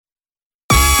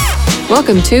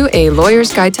Welcome to A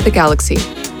Lawyer's Guide to the Galaxy,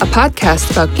 a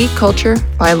podcast about geek culture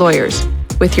by lawyers,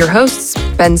 with your hosts,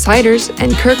 Ben Siders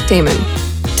and Kirk Damon.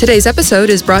 Today's episode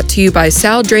is brought to you by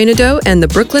Sal Drainado and the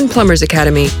Brooklyn Plumbers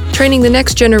Academy, training the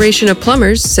next generation of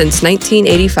plumbers since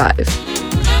 1985.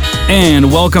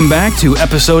 And welcome back to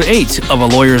episode 8 of A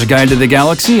Lawyer's Guide to the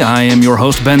Galaxy. I am your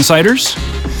host, Ben Siders.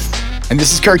 And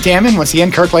this is Kirk Damon. Once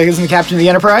again, Kirk Blake is the captain of the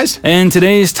Enterprise. And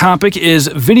today's topic is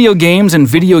video games and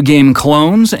video game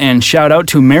clones. And shout out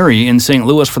to Mary in St.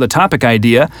 Louis for the topic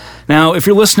idea. Now, if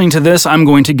you're listening to this, I'm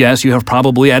going to guess you have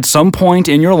probably at some point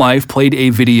in your life played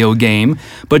a video game,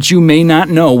 but you may not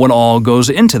know what all goes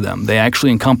into them. They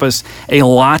actually encompass a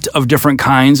lot of different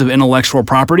kinds of intellectual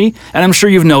property. And I'm sure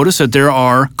you've noticed that there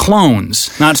are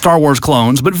clones, not Star Wars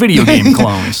clones, but video game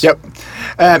clones. Yep.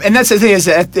 And that's the thing is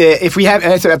that if we have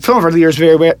some of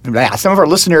our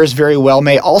listeners very well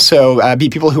may also be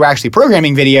people who are actually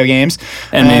programming video games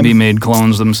and maybe made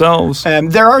clones themselves.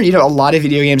 There are a lot of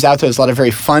video games out there. There's a lot of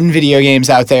very fun video games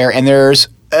out there, and there's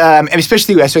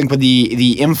especially I think with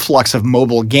the influx of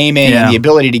mobile gaming and the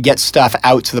ability to get stuff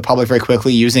out to the public very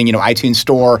quickly using iTunes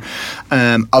Store,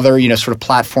 other sort of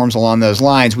platforms along those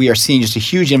lines, we are seeing just a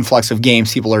huge influx of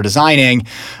games people are designing,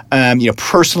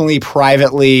 personally,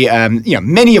 privately,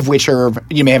 many of which are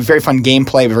may have very fun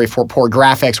gameplay but very poor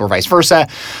graphics or vice versa.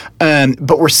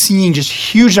 But we're seeing just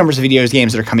huge numbers of video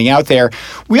games that are coming out there.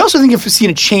 We also think we've seen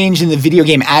a change in the video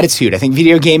game attitude. I think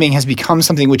video gaming has become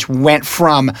something which went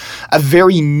from a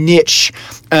very niche,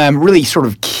 really sort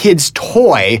of kids'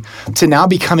 toy to now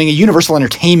becoming a universal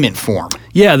entertainment form.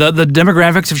 Yeah, the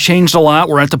demographics have changed a lot.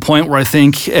 We're at the point where I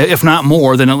think, if not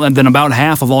more, than about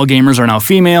half of all gamers are now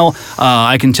female.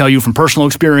 I can tell you from personal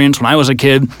experience, when I was a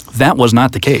kid, that was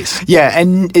not the case. Yeah,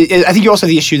 and I think you also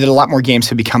have the issue that a lot more games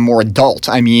have become more adult.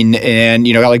 A lot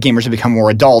of gamers have become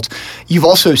more adult. You've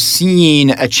also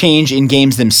seen a change in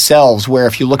games themselves, where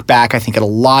if you look back, I think at a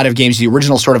lot of games, the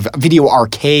original sort of video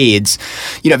arcades,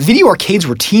 video arcades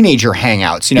were teenager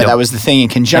hangouts. That was the thing in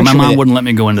conjunction with my mom wouldn't let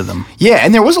me go into them. Yeah,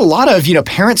 and there was a lot of,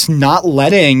 parents not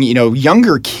letting,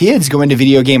 younger kids go into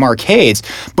video game arcades.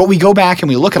 But we go back and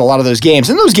we look at a lot of those games,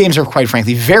 and those games are, quite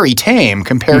frankly, very tame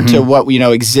compared to what,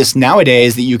 exists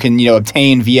nowadays that you can,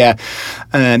 obtain via,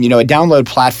 a download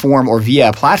platform or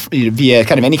via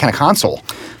kind of any kind of console.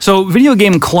 So video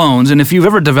game clones, and if you've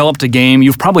ever developed a game,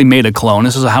 you've probably made a clone.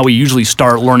 This is how we usually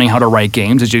start learning how to write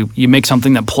games, is you make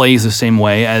something that plays the same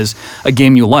way as a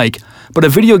game you like. But a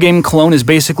video game clone is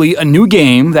basically a new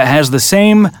game that has the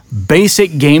same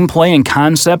basic gameplay and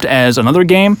concept as another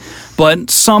game, but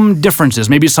some differences,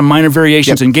 maybe some minor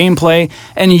variations in gameplay,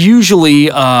 and usually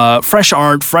fresh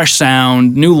art, fresh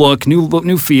sound, new look,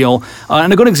 new feel.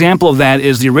 And a good example of that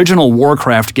is the original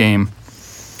Warcraft game.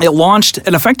 It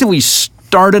effectively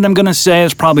started, I'm going to say,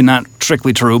 it's probably not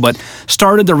strictly true, but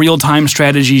started the real-time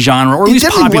strategy genre, or at least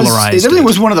popularized it. It definitely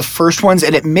was one of the first ones,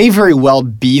 and it may very well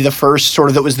be the first sort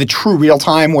of that was the true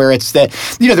real-time, where it's that,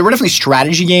 there were definitely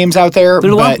strategy games out there.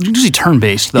 They're usually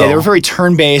turn-based, though. Yeah, they were very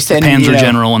turn-based. And Panzer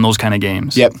General and those kind of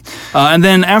games. Yep. And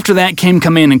then after that came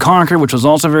Command & Conquer, which was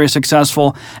also very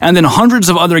successful, and then hundreds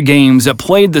of other games that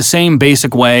played the same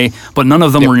basic way, but none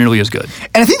of them were nearly as good.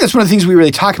 And I think that's one of the things we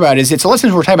really talk about is it's a lesson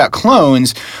when we're talking about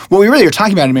clones. What we really are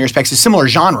talking about in many respects is similar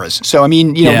genres. So,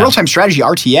 real-time strategy,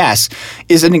 RTS,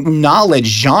 is an acknowledged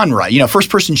genre.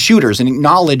 First-person shooters, an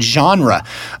acknowledged genre.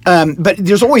 But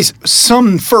there's always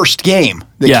some first game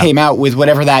that came out with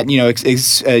whatever that,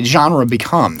 genre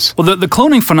becomes. Well, the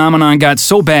cloning phenomenon got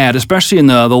so bad, especially in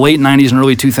the late 90s and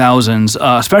early 2000s,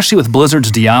 especially with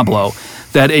Blizzard's Diablo,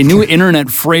 that a new internet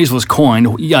phrase was coined,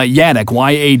 YADC,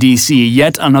 Y-A-D-C,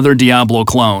 yet another Diablo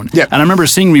clone. Yep. And I remember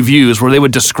seeing reviews where they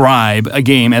would describe a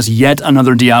game as yet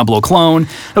another Diablo clone.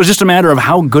 It was just a matter of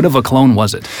how good of a clone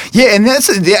was it. Yeah, and that's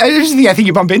the thing I think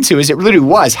you bump into is it literally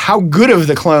was. How good of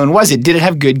the clone was it? Did it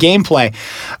have good gameplay?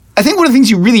 I think one of the things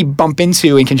you really bump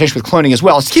into in conjunction with cloning as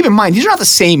well is to keep in mind these are not the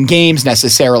same games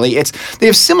necessarily. They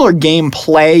have similar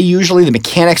gameplay usually. The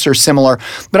mechanics are similar,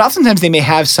 but oftentimes they may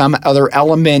have some other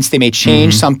elements. They may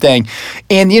change something.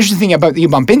 And the interesting thing about that you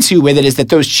bump into with it is that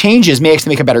those changes may actually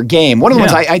make a better game. One of the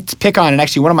ones I pick on, and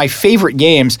actually one of my favorite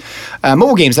games,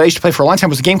 mobile games that I used to play for a long time,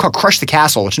 was a game called Crush the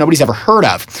Castle, which nobody's ever heard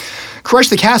of. Crush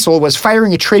the Castle was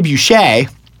firing a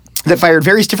trebuchet that fired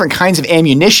various different kinds of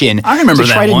ammunition to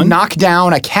try to knock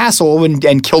down a castle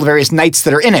and kill the various knights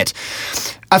that are in it.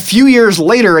 A few years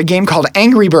later, a game called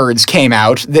Angry Birds came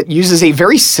out that uses a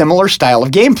very similar style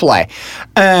of gameplay.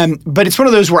 But it's one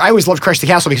of those where I always loved Crash the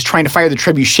Castle because trying to fire the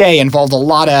trebuchet involved a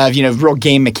lot of, real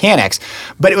game mechanics.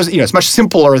 But it was, it's much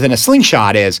simpler than a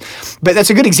slingshot is. But that's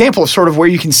a good example of sort of where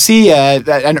you can see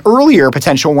an earlier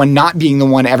potential one not being the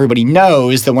one everybody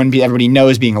knows, the one everybody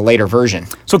knows being a later version.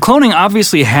 So cloning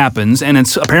obviously happens, and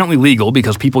it's apparently legal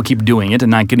because people keep doing it and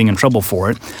not getting in trouble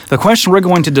for it. The question we're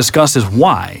going to discuss is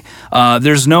why.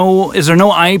 Is there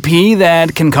no IP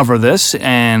that can cover this?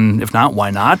 And if not,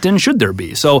 why not? And should there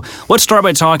be? So let's start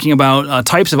by talking about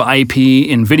types of IP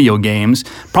in video games.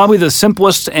 Probably the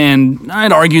simplest and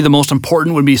I'd argue the most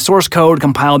important would be source code,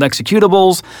 compiled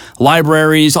executables,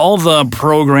 libraries, all the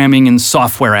programming and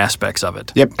software aspects of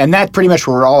it. Yep, and that pretty much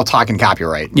we're all talking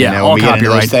copyright. Yeah, all when we copyright. Get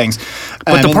into those things.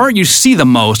 But the part you see the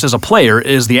most as a player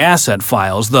is the asset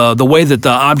files, the way that the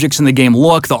objects in the game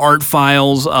look, the art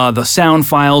files, the sound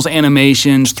files,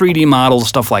 animations, 3D models,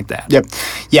 stuff like that. Yep.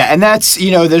 Yeah, and that's,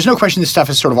 there's no question this stuff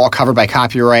is sort of all covered by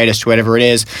copyright as to whatever it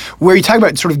is. Where you talk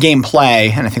about sort of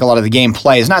gameplay, and I think a lot of the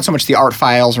gameplay is not so much the art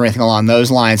files or anything along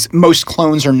those lines. Most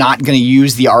clones are not going to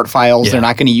use the art files. Yeah. They're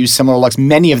not going to use similar looks.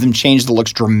 Many of them change the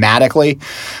looks dramatically.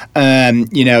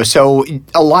 So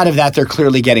a lot of that they're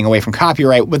clearly getting away from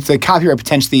copyright. What the copyright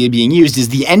potentially being used is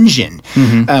the engine,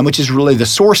 which is really the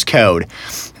source code.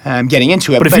 Getting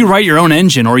into it. But if you write your own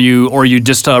engine or you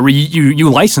just you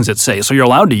license it, say, so you're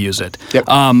allowed to use it, yep.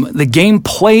 The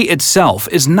gameplay itself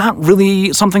is not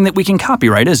really something that we can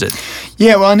copyright, is it?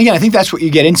 Yeah, well, and again, I think that's what you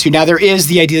get into. Now, there is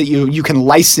the idea that you can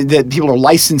license, that people are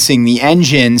licensing the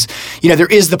engines. There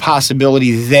is the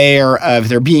possibility there of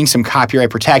there being some copyright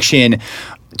protection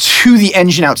to the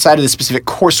engine outside of the specific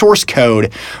core source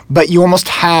code, but you almost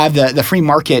have the free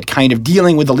market kind of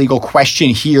dealing with the legal question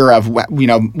here of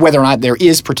whether or not there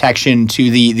is protection to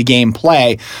the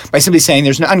gameplay by simply saying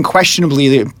there's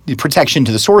unquestionably the protection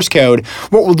to the source code.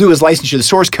 What we'll do is license you the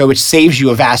source code, which saves you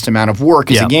a vast amount of work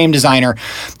as a game designer,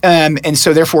 and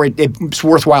so therefore it's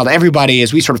worthwhile to everybody.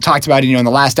 As we sort of talked about in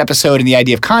the last episode and the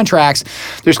idea of contracts,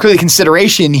 there's clearly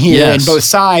consideration here in both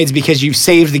sides because you've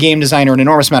saved the game designer an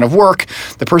enormous amount of work.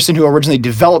 The person who originally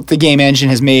developed the game engine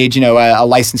has made, a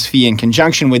license fee in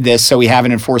conjunction with this, so we have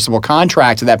an enforceable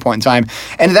contract at that point in time.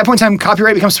 And at that point in time,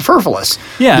 copyright becomes superfluous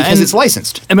because it's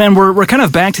licensed. And then we're kind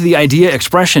of back to the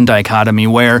idea-expression dichotomy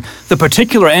where the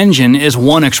particular engine is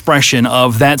one expression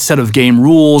of that set of game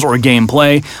rules or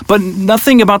gameplay, but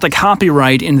nothing about the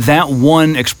copyright in that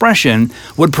one expression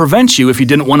would prevent you, if you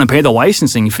didn't want to pay the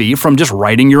licensing fee, from just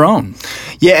writing your own.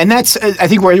 Yeah, and that's, I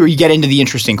think, where you get into the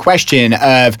interesting question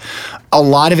of a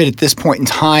lot of it at this point in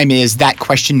time is that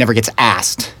question never gets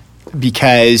asked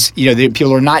because,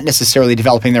 people are not necessarily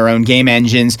developing their own game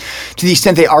engines. To the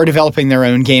extent they are developing their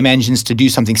own game engines to do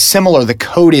something similar, the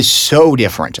code is so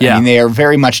different. Yeah. I mean, they are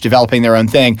very much developing their own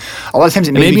thing. A lot of times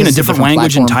it may be in a different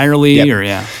language platform. entirely.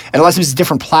 Yep. And a lot of times it's a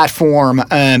different platform.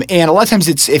 And a lot of times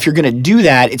if you're going to do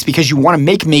that, it's because you want to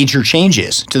make major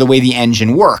changes to the way the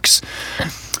engine works.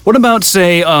 What about,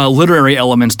 say, literary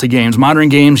elements to games? Modern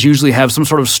games usually have some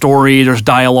sort of story. There's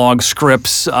dialogue,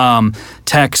 scripts,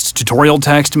 text, tutorial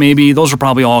text maybe. Those are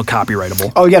probably all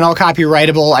copyrightable. Oh, again, all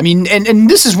copyrightable. I mean, and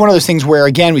this is one of those things where,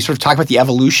 again, we sort of talk about the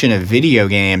evolution of video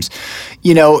games.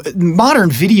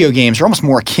 Modern video games are almost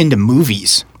more akin to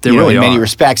movies. They really in many are.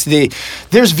 respects.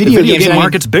 There's video games. game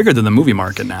market's bigger than the movie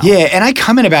market now. Yeah, and I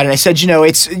comment about it. I said,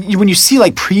 it's when you see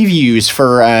like previews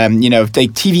for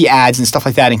like TV ads and stuff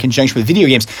like that in conjunction with video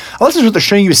games. A lot of times what they're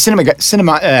showing you is cinema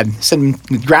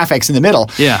graphics in the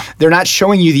middle. Yeah, they're not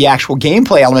showing you the actual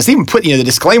gameplay elements. They even put the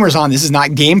disclaimers on. This is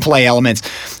not gameplay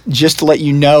elements, just to let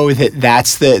you know that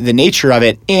that's the nature of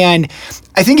it. And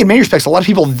I think in many respects, a lot of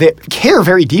people that care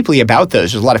very deeply about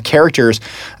those. There's a lot of characters.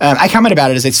 I comment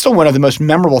about it as it's still one of the most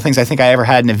memorable things I think I ever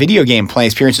had in a video game playing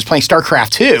experience was playing StarCraft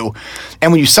 2.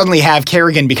 And when you suddenly have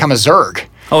Kerrigan become a Zerg.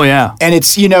 Oh, yeah. And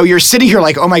it's, you're sitting here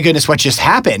like, oh my goodness, what just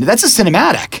happened? That's a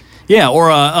cinematic. Yeah,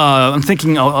 or I'm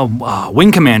thinking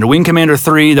Wing Commander. Wing Commander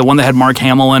 3, the one that had Mark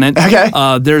Hamill in it. Okay.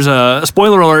 There's a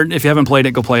spoiler alert. If you haven't played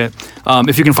it, go play it.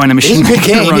 If you can find a machine. It's a good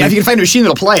game. Yeah, if you can find a machine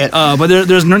that'll play it. But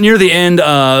there's near the end,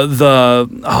 the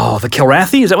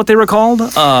Kilrathi, is that what they were called?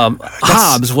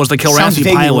 Hobbs was the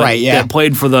Kilrathi pilot that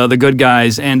played for the good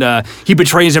guys, and he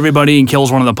betrays everybody and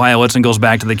kills one of the pilots and goes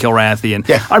back to the Kilrathi. And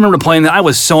I remember playing that. I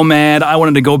was so mad. I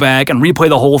wanted to go back and replay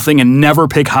the whole thing and never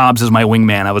pick Hobbs as my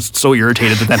wingman. I was so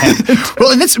irritated that happened.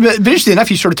 Well, and that's but interesting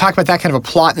enough. You sort of talk about that kind of a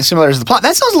plot and similar as the plot.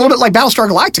 That sounds a little bit like Battlestar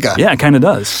Galactica. Yeah, it kind of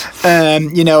does.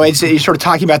 You're sort of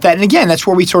talking about that, and again, that's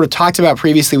where we sort of talked about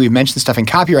previously. We've mentioned stuff in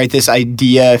copyright. This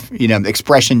idea,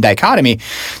 expression dichotomy.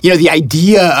 The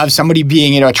idea of somebody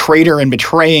being, a traitor and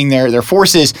betraying their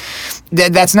forces.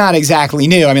 That's not exactly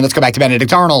new. I mean, let's go back to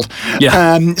Benedict Arnold.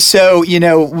 Yeah. So,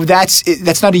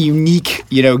 that's not a unique,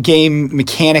 game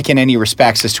mechanic in any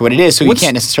respects as to what it is, so you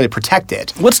can't necessarily protect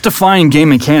it. Let's define game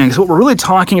mechanics. What we're really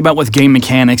talking about with game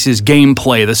mechanics is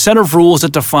gameplay, the set of rules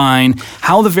that define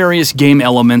how the various game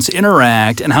elements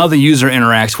interact and how the user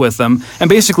interacts with them, and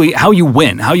basically how you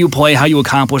win, how you play, how you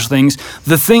accomplish things.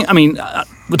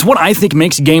 It's what I think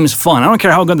makes games fun. I don't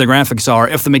care how good the graphics are.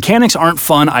 If the mechanics aren't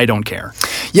fun, I don't care.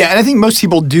 Yeah, and I think most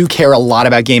people do care a lot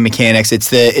about game mechanics. It's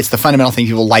the fundamental thing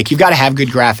people like. You've got to have good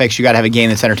graphics. You've got to have a game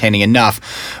that's entertaining enough.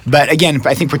 But again,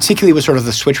 I think particularly with sort of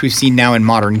the switch we've seen now in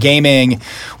modern gaming,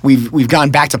 we've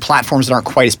gone back to platforms that aren't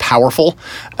quite as powerful.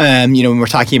 When we're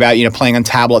talking about playing on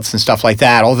tablets and stuff like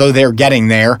that, although they're getting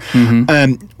there.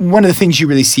 One of the things you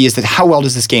really see is that how well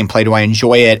does this game play? Do I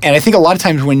enjoy it? And I think a lot of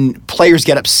times when players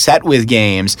get upset with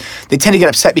games, they tend to get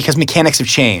upset because mechanics have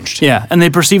changed. Yeah, and they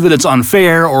perceive that it's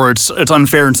unfair, or it's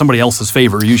unfair in somebody else's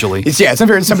favor, usually. It's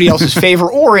unfair in somebody else's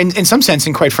favor, or in some sense,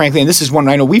 and quite frankly, and this is one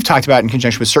I know we've talked about in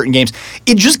conjunction with certain games,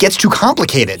 it just gets too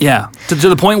complicated. Yeah, to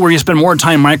the point where you spend more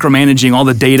time micromanaging all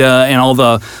the data and all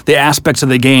the aspects of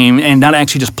the game and not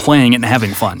actually just playing it and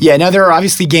having fun. Yeah, now there are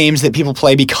obviously games that people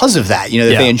play because of that,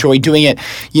 that they enjoy doing it.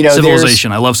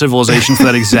 Civilization. I love Civilization for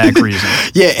that exact reason.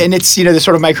 Yeah, and it's, the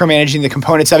sort of micromanaging the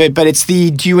components of it, but it's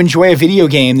do you enjoy a video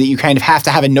game that you kind of have to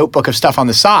have a notebook of stuff on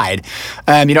the side?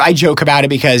 I joke about it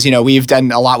because, we've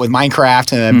done a lot with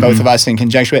Minecraft, both of us in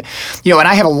conjunction with, and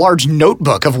I have a large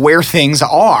notebook of where things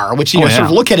are, which, sort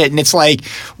of look at it and it's like,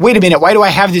 wait a minute, why do I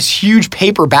have this huge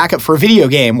paper backup for a video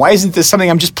game? Why isn't this something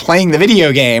I'm just playing the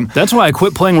video game? That's why I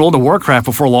quit playing World of Warcraft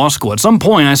before law school. At some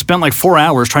point, I spent like 4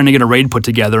 hours trying to get a raid put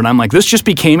together, and I'm like, this just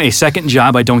became a second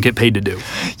job I don't get paid to do.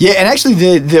 Yeah, and actually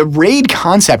the raid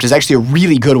concept is actually a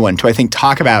really good one to, I think,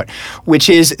 talk about, which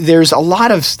is there's a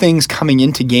lot of things coming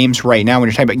into games right now when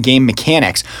you're talking about game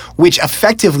mechanics, which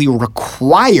effectively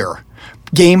require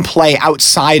gameplay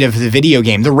outside of the video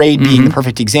game, the raid being the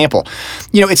perfect example.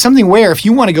 It's something where if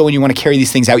you want to go and you want to carry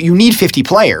these things out, you need 50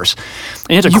 players. And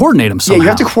you have to coordinate them somehow. Yeah, you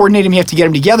have to coordinate them, you have to get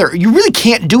them together. You really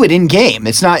can't do it in-game.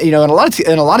 It's not, in a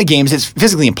lot of games, it's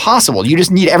physically impossible. You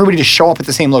just need everybody to show up at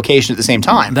the same location at the same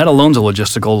time. That alone's a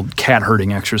logistical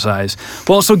cat-herding exercise.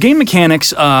 Well, so game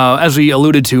mechanics, as we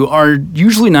alluded to, are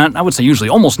usually not, I would say usually,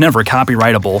 almost never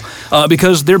copyrightable,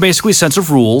 because they're basically sets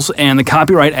of rules, and the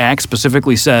Copyright Act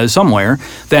specifically says somewhere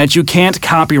that you can't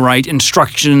copyright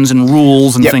instructions and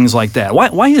rules and things like that.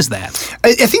 Why is that?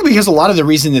 I think because a lot of the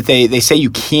reason that they say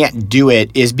you can't do it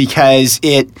is because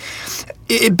it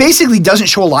basically doesn't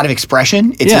show a lot of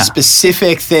expression. It's a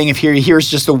specific thing. If here's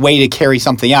just a way to carry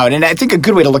something out. And I think a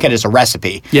good way to look at it is a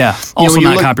recipe. Yeah, also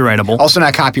not copyrightable. Also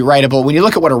not copyrightable. When you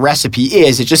look at what a recipe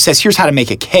is, it just says, here's how to make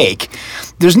a cake.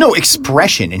 There's no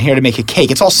expression in here to make a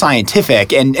cake. It's all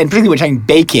scientific. And particularly when you're talking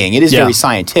baking, it is very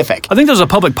scientific. I think there's a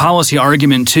public policy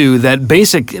argument, too, that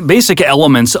basic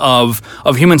elements of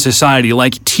human society,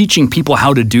 like teaching people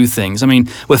how to do things. I mean,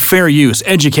 with fair use,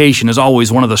 education is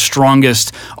always one of the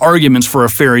strongest arguments for a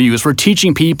fair use. We're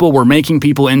teaching people, we're making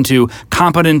people into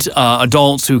competent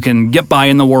adults who can get by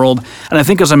in the world. And I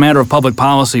think as a matter of public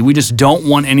policy, we just don't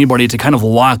want anybody to kind of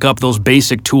lock up those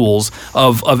basic tools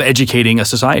of educating a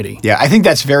society. Yeah, I think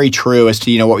that's very true as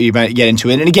to, what you might get into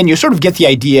it. And again, you sort of get the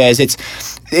idea as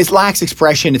it lacks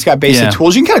expression, it's got basic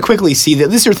tools. You can kind of quickly see that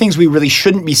these are things we really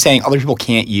shouldn't be saying other people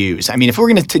can't use. I mean, if we're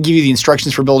going to give you the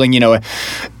instructions for building, like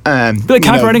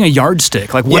copywriting a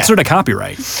yardstick. Like, what's there to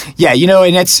copyright? Yeah,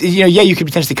 and that's, you could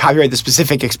potentially copyright the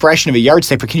specific expression of a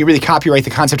yardstick, but can you really copyright the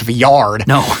concept of a yard?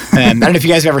 No. I don't know if you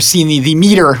guys have ever seen the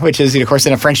meter, which is, of course,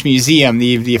 in a French museum,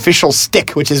 the official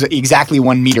stick, which is exactly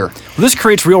 1 meter. Well, this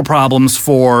creates real problems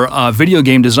for video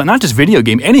game design, not just video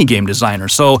game, any game designer.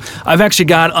 So I've actually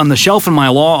got on the shelf in my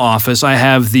law office, I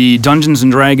have the Dungeons &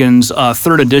 Dragons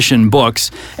 3rd edition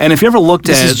books. And if you ever looked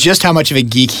This is just how much of a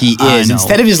geek he is.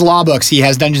 Instead of his law books, he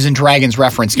has Dungeons & Dragons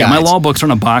reference guides. Yeah, my law books are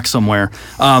in a box somewhere.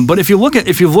 But if you've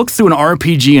looked through an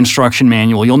RPG instruction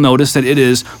manual, you'll notice that it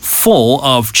is full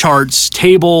of charts,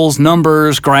 tables,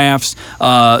 numbers, graphs.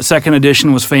 2nd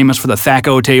edition was famous for the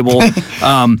THACO table.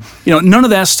 None of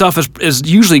that stuff is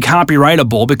usually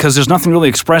copyrightable because there's nothing really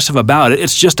expressive about it.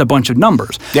 It's just a bunch of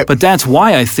numbers. Yep. But that's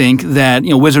why I think that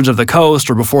Wizards of the Coast,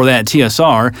 or before that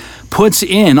TSR, puts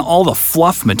in all the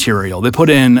fluff material. They put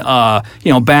in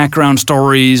background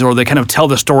stories, or they kind of tell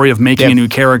the story of making a new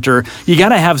character. You got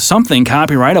to have something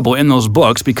copyrightable in those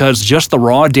books, because just the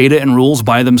raw data and rules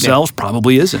by themselves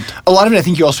probably isn't. A lot of it, I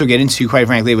think, you also get into, quite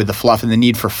frankly, with the fluff and the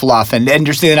need for fluff. And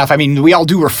interestingly enough, I mean, we all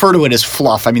do refer to it as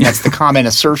fluff. I mean, that's the common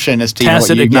assertion as to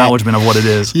tacit acknowledgement of what it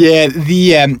is. Yeah,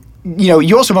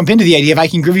 you also bump into the idea of I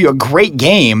can give you a great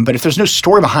game, but if there's no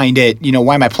story behind it,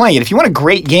 why am I playing it? If you want a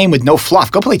great game with no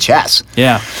fluff, go play chess.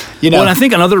 Yeah. Well, and I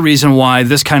think another reason why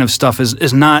this kind of stuff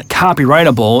is not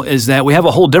copyrightable is that we have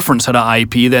a whole different set of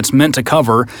IP that's meant to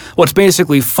cover what's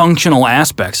basically functional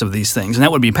aspects of these things, and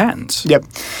that would be patents. Yep.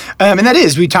 And that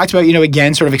is, we talked about,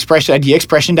 again, sort of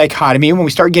idea-expression dichotomy. And when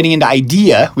we start getting into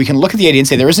idea, we can look at the idea and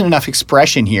say there isn't enough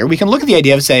expression here. We can look at the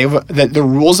idea and say that the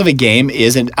rules of a game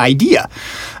is an idea.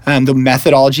 The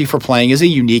methodology for playing is a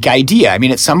unique idea. I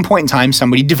mean, at some point in time,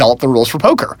 somebody developed the rules for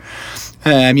poker.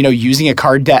 Using a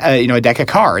card, a deck of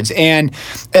cards, and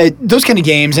those kind of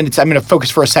games. And I'm going to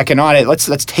focus for a second on it.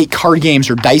 Let's take card games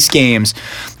or dice games.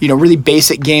 Really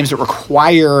basic games that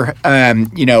require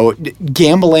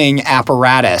gambling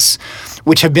apparatus,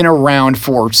 which have been around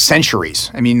for centuries.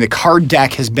 I mean, the card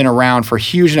deck has been around for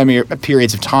huge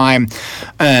periods of time.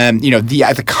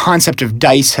 The concept of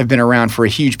dice have been around for a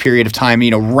huge period of time.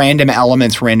 Random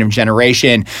elements, random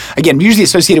generation. Again, usually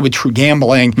associated with true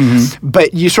gambling. Mm-hmm.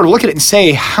 But you sort of look at it and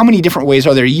say, how many different ways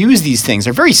are there to use these things?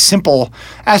 They're very simple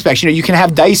aspects. You can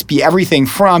have dice be everything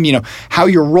from, how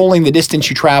you're rolling the distance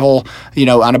you travel,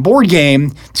 on a board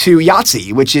game to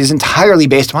Yahtzee, which is entirely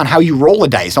based upon how you roll a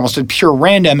dice, almost a pure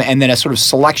random, and then a sort of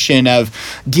selection of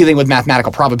dealing with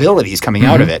mathematical probabilities coming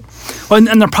out of it. Well,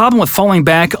 and the problem with falling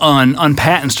back on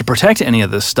patents to protect any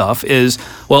of this stuff is,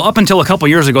 well, up until a couple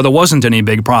years ago, there wasn't any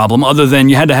big problem other than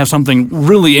you had to have something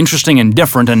really interesting and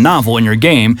different and novel in your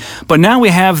game. But now we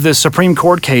have this Supreme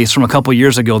Court case from a couple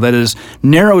years ago that has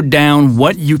narrowed down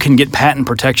what you can get patent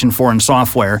protection for in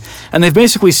software. And they've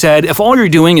basically said if all you're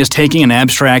doing is taking an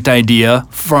abstract idea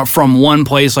from one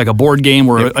place, like a board game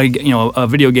or a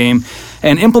video game,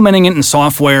 and implementing it in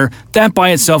software, that by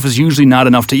itself is usually not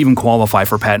enough to even qualify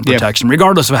for patent protection,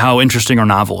 regardless of how interesting or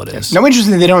novel it is. Now,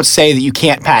 interestingly, they don't say that you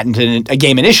can't patent a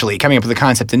game initially, coming up with a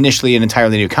concept initially, an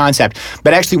entirely new concept.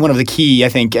 But actually, one of the key, I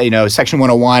think, Section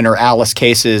 101 or Alice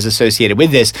cases associated with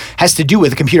this has to do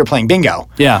with a computer playing bingo.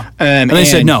 Yeah. And they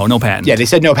said no patent. Yeah, they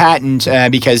said no patent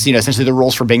because, essentially the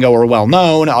rules for bingo are well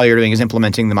known. All you're doing is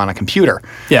implementing them on a computer.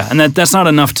 Yeah, and that's not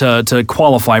enough to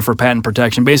qualify for patent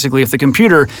protection. Basically, if the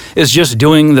computer is just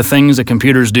doing the things that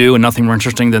computers do and nothing more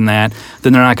interesting than that,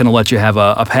 then they're not going to let you have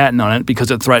a patent on it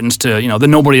because it threatens to, that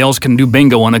nobody else can do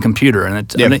bingo on a computer. And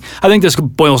I think this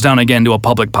boils down again to a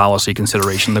public policy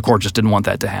consideration. The court just didn't want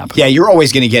that to happen. Yeah, you're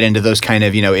always going to get into those kind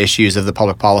of, issues of the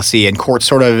public policy and courts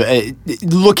sort of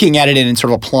looking at it and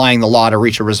sort of applying the law to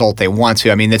reach a result they want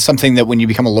to. I mean, that's something that when you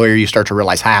become a lawyer, you start to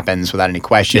realize happens without any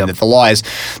question, that the law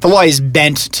is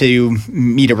bent to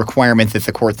meet a requirement that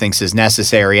the court thinks is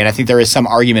necessary. And I think there is some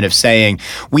argument of saying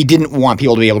we didn't want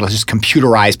people to be able to just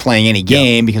computerize playing any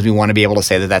game because we want to be able to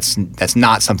say that that's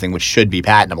not something which should be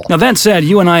patentable. Now, that said,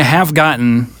 you and I have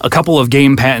gotten a couple of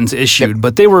game patents issued,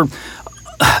 but they were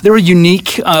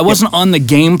unique. It wasn't on the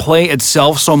gameplay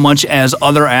itself so much as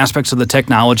other aspects of the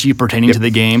technology pertaining to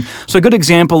the game. So a good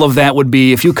example of that would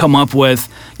be if you come up with,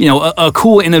 a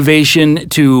cool innovation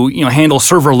to, handle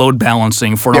server load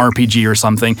balancing for an RPG or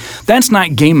something. That's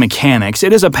not game mechanics.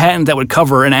 It is a patent that would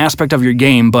cover an aspect of your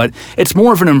game, but it's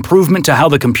more of an improvement to how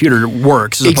the computer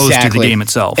works as opposed to the game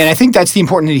itself. And I think that's the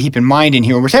important thing to keep in mind in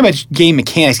here. When we're talking about game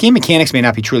mechanics may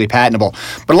not be truly patentable,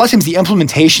 but a lot of times the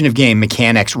implementation of game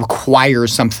mechanics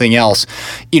requires something else.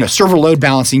 Server load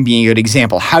balancing being a good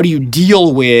example. How do you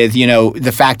deal with,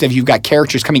 the fact that you've got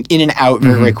characters coming in and out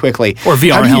very, very quickly? Or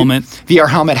VR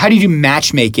helmet. How do you do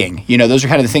matchmaking? Those are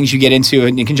kind of the things you get into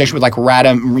in conjunction with like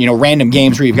random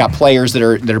games where you've got players that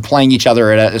are playing each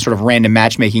other at a sort of random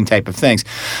matchmaking type of things.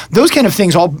 Those kind of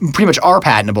things all pretty much are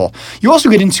patentable. You also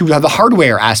get into the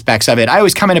hardware aspects of it. I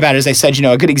always comment about it, as I said,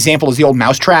 a good example is the old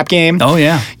Mousetrap game. Oh,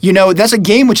 yeah. That's a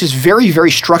game which is very,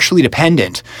 very structurally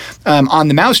dependent on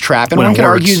the Mousetrap. And one could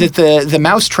argue that the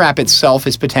Mousetrap itself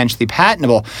is potentially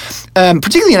patentable.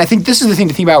 Particularly, and I think this is the thing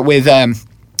to think about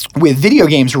with video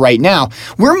games right now.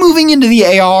 We're moving into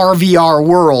the AR, VR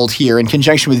world here in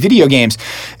conjunction with video games.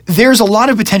 There's a lot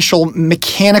of potential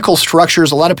mechanical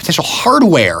structures, a lot of potential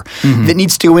hardware that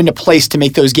needs to go into place to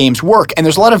make those games work. And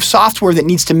there's a lot of software that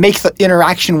needs to make the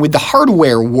interaction with the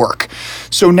hardware work.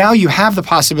 So now you have the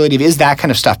possibility of, is that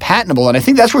kind of stuff patentable? And I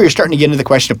think that's where you're starting to get into the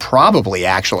question of probably,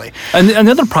 actually. And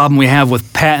another problem we have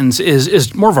with patents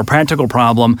is more of a practical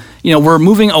problem. We're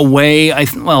moving away, I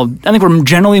think we're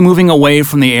generally moving away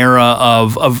from the era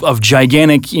of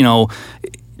gigantic,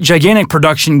 gigantic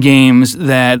production games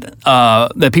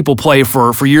that people play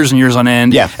for years and years on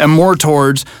end, and more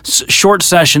towards short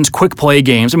sessions, quick play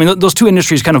games. I mean, those two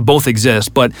industries kind of both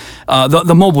exist, but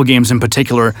the mobile games in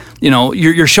particular,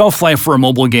 your shelf life for a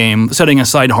mobile game, setting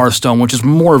aside Hearthstone, which is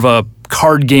more of a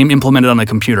card game implemented on a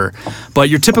computer. But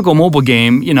your typical mobile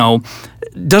game,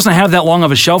 doesn't have that long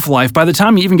of a shelf life. By the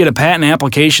time you even get a patent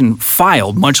application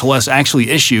filed, much less actually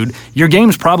issued, your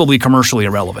game's probably commercially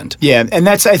irrelevant. Yeah, and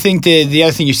that's, I think, the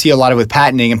other thing you see a lot of with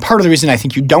patenting, and part of the reason I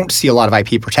think you don't see a lot of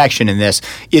IP protection in this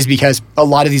is because a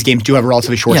lot of these games do have a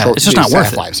relatively short it's just not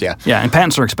worth it. Lives. Yeah, and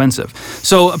patents are expensive.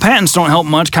 So patents don't help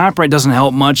much. Copyright doesn't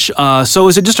help much. So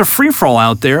is it just a free-for-all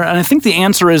out there? And I think the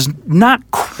answer is not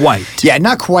quite. Yeah,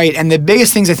 not quite. And the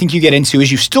biggest things I think you get into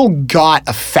is you've still got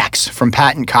effects from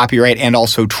patent, copyright, and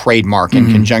also trademark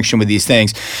in conjunction with these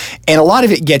things. And a lot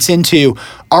of it gets into,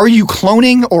 are you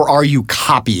cloning or are you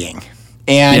copying?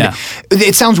 And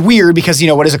it sounds weird because,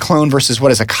 what is a clone versus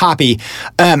what is a copy?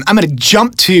 I'm going to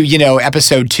jump to,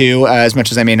 episode 2, as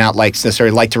much as I may not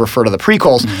necessarily like to refer to the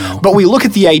prequels. No. But we look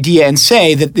at the idea and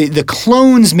say that the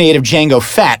clones made of Jango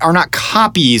Fett are not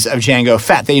copies of Jango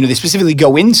Fett. They specifically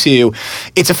go into,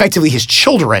 it's effectively his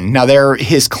children. Now, they're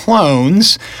his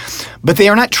clones, but they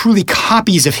are not truly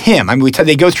copies of him. I mean,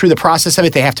 they go through the process of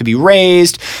it. They have to be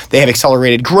raised. They have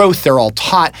accelerated growth. They're all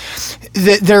taught.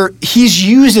 He's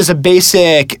used as a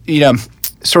basic,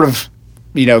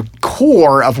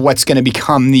 core of what's going to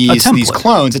become these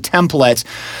clones, a template.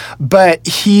 But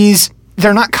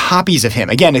they're not copies of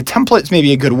him. Again, a template's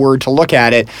maybe a good word to look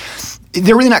at it.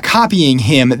 They're really not copying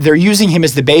him. They're using him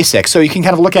as the basic. So you can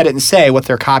kind of look at it and say what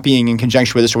they're copying in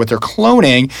conjunction with this or what they're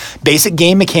cloning. Basic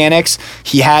game mechanics.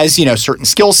 He has, certain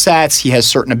skill sets. He has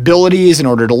certain abilities in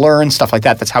order to learn, stuff like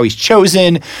that. That's how he's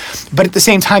chosen. But at the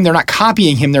same time, they're not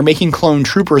copying him. They're making clone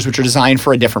troopers, which are designed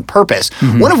for a different purpose.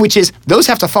 One of which is those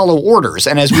have to follow orders.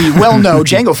 And as we well know,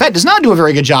 Jango Fett does not do a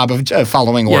very good job of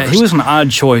following orders. Yeah, he was an odd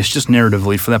choice just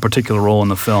narratively for that particular role in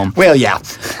the film. Well, yeah.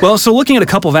 Well, so looking at a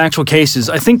couple of actual cases,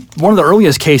 I think one of the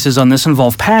earliest cases on this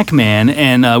involved Pac-Man,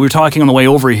 and we were talking on the way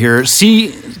over here.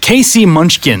 K.C.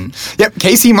 Munchkin. Yep,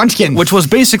 K.C. Munchkin. Which was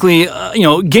basically,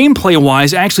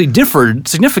 gameplay-wise, actually differed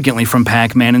significantly from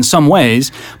Pac-Man in some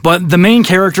ways, but the main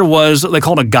character was, they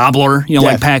called a gobbler,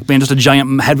 like Pac-Man, just a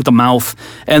giant head with a mouth,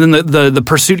 and then the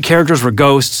pursuit characters were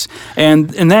ghosts,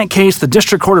 and in that case, the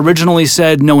district court originally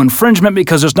said no infringement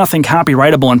because there's nothing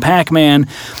copyrightable in Pac-Man,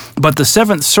 but the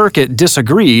Seventh Circuit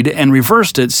disagreed and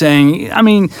reversed it,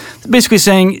 basically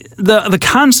saying the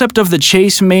concept of the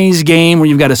chase maze game where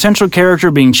you've got a central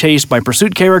character being chased by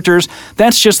pursuit characters,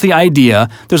 that's just the idea.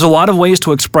 There's a lot of ways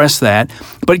to express that,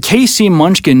 but K.C.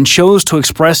 Munchkin chose to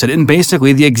express it in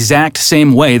basically the exact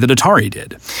same way that Atari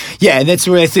did. Yeah, and that's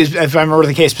what, if I remember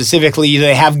the case specifically,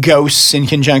 they have ghosts in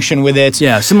conjunction with it.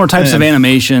 Yeah, similar types of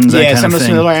animations, that kind of thing.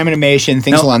 Similar animation,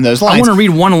 things along those lines. I want to read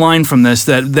one line from this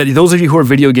that those of you who are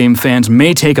video game fans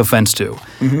may take offense to.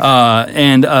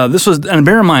 This was, and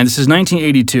bear in mind, this is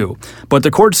 1982, but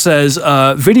the court says,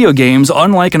 video games,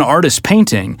 unlike an artist's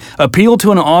painting, appeal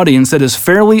to an audience that is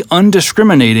fairly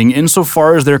undiscriminating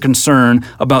insofar as they're concerned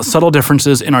about subtle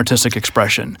differences in artistic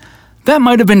expression. That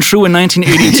might have been true in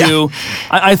 1982.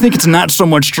 I think it's not so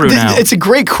much true now. It's a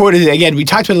great quote. Again, we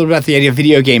talked a little bit about the idea of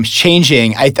video games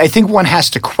changing. I think one has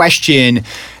to question,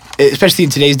 especially in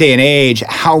today's day and age,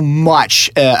 how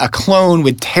much a clone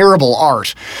with terrible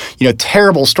art,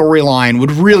 terrible storyline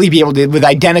would really be able to, with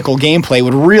identical gameplay,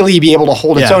 would really be able to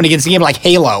hold its own against a game like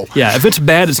Halo. Yeah, if it's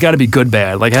bad, it's got to be good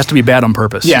bad. Like, it has to be bad on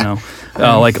purpose. Yeah.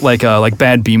 Like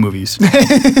bad B movies.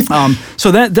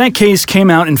 So that case came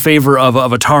out in favor of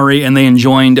Atari, and they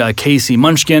enjoined K.C.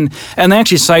 Munchkin, and they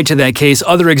actually cite to that case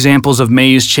other examples of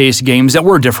maze chase games that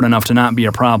were different enough to not be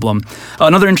a problem.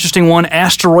 Another interesting one,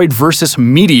 Asteroid versus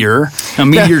Meteor. Now,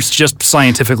 Meteor's just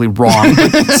scientifically wrong, but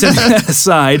setting that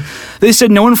aside, they said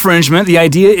no infringement. The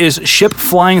idea is ship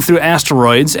flying through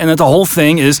asteroids, and that the whole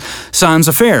thing is sans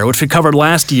affaire, which we covered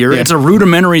last year. Yeah. It's a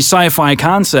rudimentary sci-fi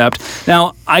concept.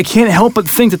 Now, I can't help but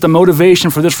think that the motivation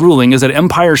for this ruling is that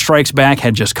Empire Strikes Back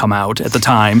had just come out at the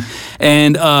time,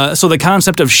 and so the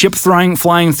concept of ship flying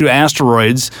through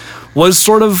asteroids was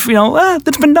sort of,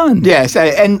 that's been done. Yes,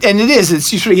 and it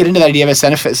is. You sort of get into that idea of a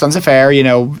sans affair,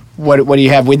 what do you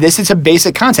have with this? It's a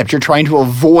basic concept. You're trying to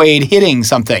avoid hitting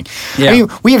something. Yeah. I mean,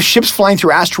 we have ships flying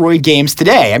through asteroid games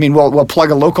today. I mean, we'll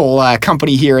plug a local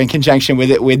company here in conjunction with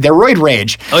it, with their Roid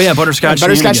Rage. Oh yeah, Butterscotch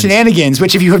Shenanigans,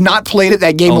 which if you have not played it,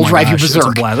 that game will drive you berserk. It's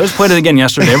a blast. I just played it again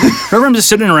yesterday. Remember, I'm just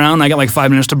sitting around, I got like 5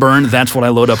 minutes to burn, that's what I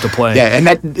load up to play. Yeah, and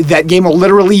that game will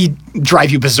literally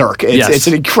drive you berserk. It's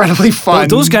an incredibly fun.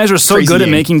 Those guys are so good at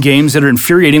making games that are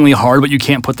infuriatingly hard, but you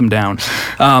can't put them down.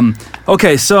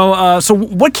 Okay, so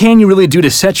what can you really do to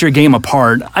set your game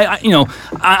apart?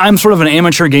 I'm sort of an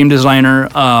amateur game designer.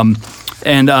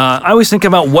 And I always think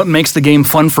about what makes the game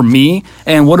fun for me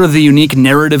and what are the unique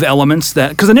narrative elements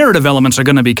because the narrative elements are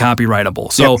going to be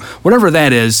copyrightable. So whatever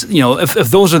that is, if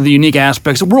those are the unique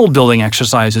aspects, world building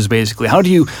exercises basically. How do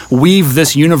you weave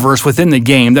this universe within the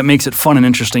game that makes it fun and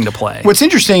interesting to play? What's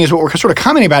interesting is what we're sort of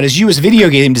commenting about is you as a video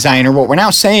game designer, what we're now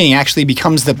saying actually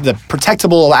becomes the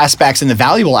protectable aspects and the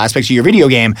valuable aspects of your video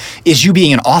game is you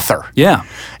being an author. Yeah.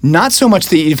 Not so much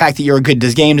the fact that you're a good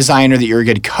game designer, that you're a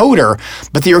good coder,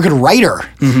 but that you're a good writer,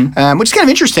 which is kind of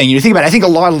interesting. You think about it, I think a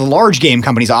lot of the large game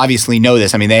companies obviously know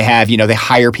this. I mean, they have, they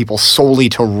hire people solely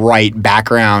to write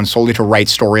background, solely to write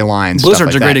storylines.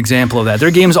 Blizzard's a great example of that.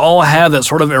 Their games all have that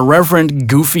sort of irreverent,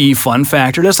 goofy fun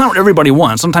factor. That's not what everybody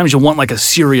wants. Sometimes you want like a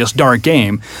serious, dark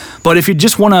game. But if you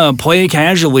just want to play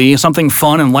casually, something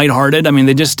fun and lighthearted, I mean,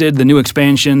 they just did the new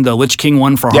expansion, the Lich King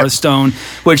one for Hearthstone,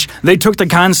 which they took the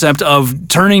concept of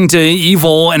turning to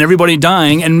evil and everybody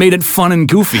dying and made it fun and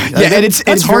goofy. Yeah, and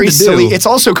it's very silly. It's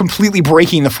also completely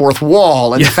breaking the fourth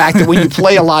wall, and the fact that when you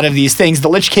play a lot of these things, the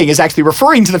Lich King is actually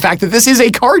referring to the fact that this is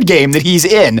a card game that he's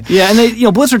in. Yeah,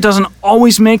 and Blizzard doesn't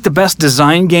always make the best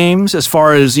design games as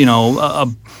far as,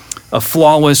 a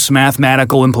flawless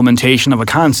mathematical implementation of a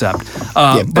concept.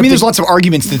 There's lots of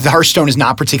arguments that the Hearthstone is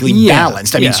not particularly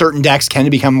balanced. I mean, certain decks can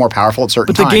become more powerful at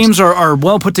certain times. But the games are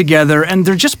well put together, and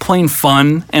they're just plain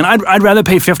fun. And I'd rather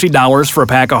pay $50 for a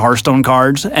pack of Hearthstone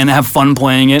cards and have fun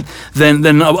playing it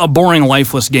than a boring,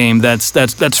 lifeless game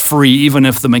that's free, even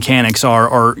if the mechanics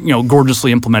are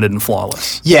gorgeously implemented and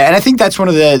flawless. Yeah, and I think that's one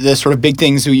of the sort of big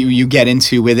things you get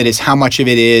into with it is how much of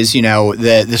it is,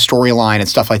 the storyline and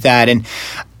stuff like that. And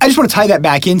I just want to tie that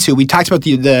back into, we talked about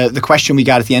the question we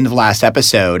got at the end of the last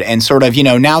episode, and sort of,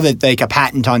 now that like a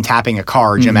patent on tapping a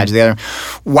card, imagine the other,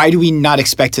 why do we not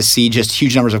expect to see just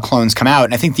huge numbers of clones come out?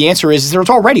 And I think the answer is there's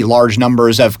already large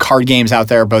numbers of card games out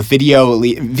there, both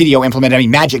video implemented. I mean,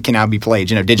 Magic can now be played,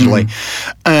 digitally.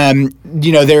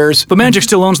 But Magic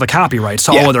still owns the copyrights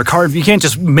to all of their cards. You can't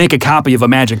just make a copy of a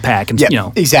Magic pack. And,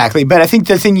 exactly. But I think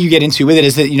the thing you get into with it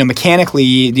is that, mechanically,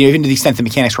 even to the extent the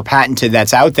mechanics were patented,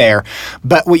 that's out there.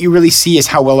 But what you really see is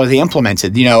how well are they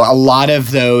implemented. A lot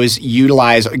of those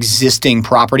utilize existing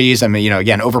properties. I mean,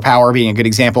 again, Overpower being a good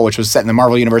example, which was set in the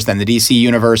Marvel universe, then the DC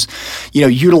universe,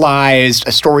 utilized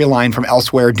a storyline from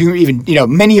elsewhere.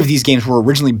 Many of these games were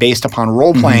originally based upon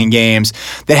role-playing games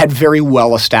that had very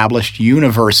well-established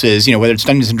universes, whether it's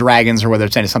Dungeons & Dragons or whether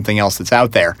it's into something else that's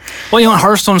out there. Well,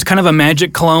 Hearthstone's kind of a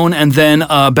Magic clone, and then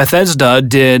Bethesda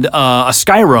did a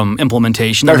Skyrim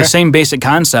implementation of the same basic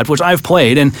concept, which I've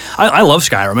played, and I love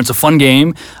Skyrim. It's a fun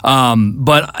game,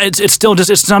 but it's still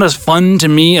it's not as fun to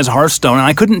me as Hearthstone, and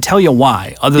I couldn't tell you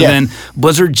why, other than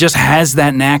Blizzard just has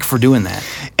that knack for doing that.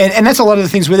 And that's a lot of the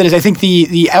things with it is I think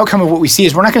the outcome of what we see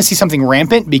is we're not going to see something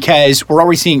rampant because we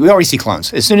already see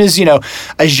clowns. As soon as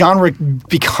a genre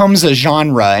becomes a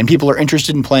genre and people are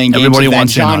interested in playing games Everybody of that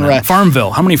wants genre. Farmville.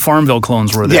 How many Farmville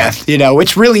clones were there? Yeah,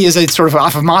 which really is a sort of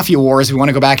off of Mafia Wars. We want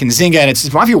to go back in Zynga,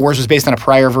 and Mafia Wars was based on a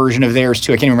prior version of theirs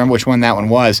too. I can't even remember which one that one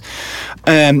was.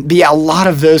 But a lot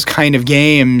of those kind of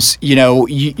games,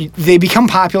 they become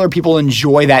popular. People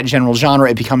enjoy that general genre.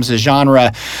 It becomes a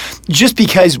genre just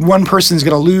because one person's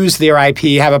going to lose their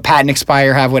IP, have a patent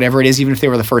expire, have whatever it is, even if they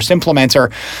were the first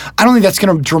implementer. I don't think that's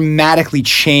going to dramatically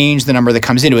change the number that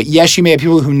comes into it. Yes, you may have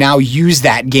people who now use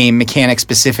that game mechanic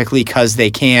specifically because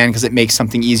it makes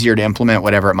something easier to implement,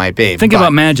 whatever it might be. Think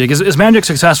about Magic. Is Magic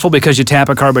successful because you tap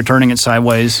a card by turning it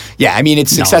sideways? Yeah, I mean,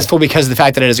 it's successful because of the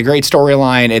fact that it has a great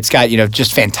storyline. It's got,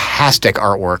 just fantastic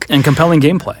artwork. And compelling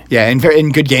gameplay. Yeah, and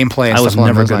good gameplay and I was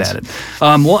never good at it.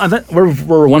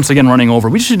 We're once again running over.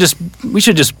 We should just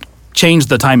change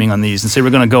the timing on these and say we're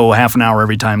going to go half an hour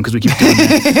every time because we keep doing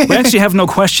that. We actually have no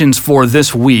questions for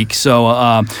this week,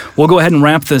 so we'll go ahead and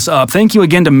wrap this up. Thank you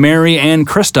again to Mary and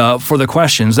Krista for the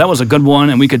questions. That was a good one,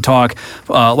 and we could talk,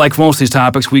 like most of these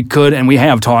topics, we could and we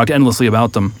have talked endlessly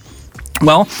about them.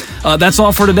 Well, that's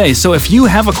all for today. So if you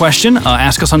have a question,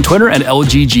 ask us on Twitter at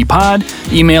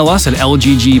LGGPod, email us at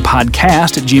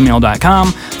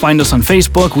lggpodcast@gmail.com, find us on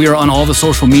Facebook. We are on all the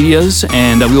social medias,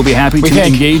 and we'll be happy to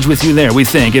engage with you there. We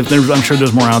think. I'm sure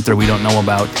there's more out there we don't know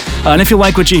about. And if you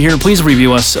like what you hear, please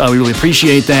review us. We really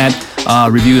appreciate that.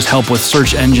 Reviews help with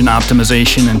search engine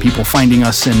optimization and people finding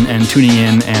us and tuning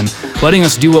in and letting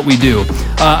us do what we do.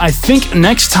 I think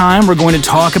next time we're going to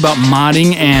talk about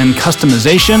modding and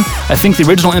customization. I think the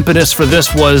original impetus for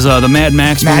this was the Mad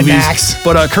Max movies.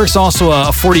 But Kirk's also a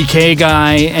 40K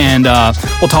guy, and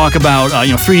we'll talk about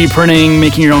 3D printing,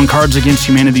 making your own Cards Against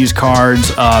Humanity's cards,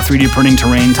 3D printing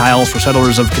terrain tiles for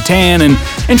Settlers of Catan, and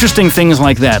interesting things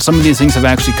like that. Some of these things have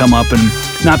actually come up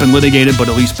and not been litigated, but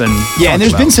at least been and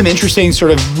there's been some interesting interesting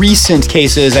sort of recent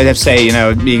cases, I'd have to say,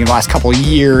 being in the last couple of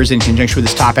years in conjunction with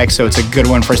this topic, so it's a good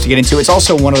one for us to get into. It's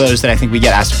also one of those that I think we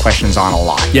get asked questions on a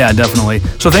lot. Yeah, definitely.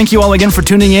 So thank you all again for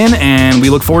tuning in, and we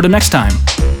look forward to next time.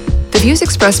 The views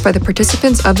expressed by the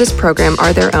participants of this program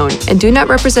are their own and do not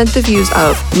represent the views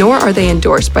of, nor are they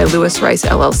endorsed by Lewis Rice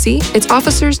LLC, its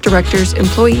officers, directors,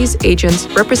 employees, agents,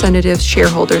 representatives,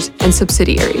 shareholders, and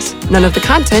subsidiaries. None of the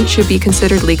content should be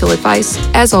considered legal advice.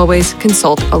 As always,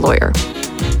 consult a lawyer.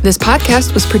 This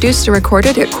podcast was produced and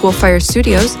recorded at Cool Fire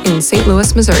Studios in St.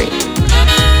 Louis, Missouri.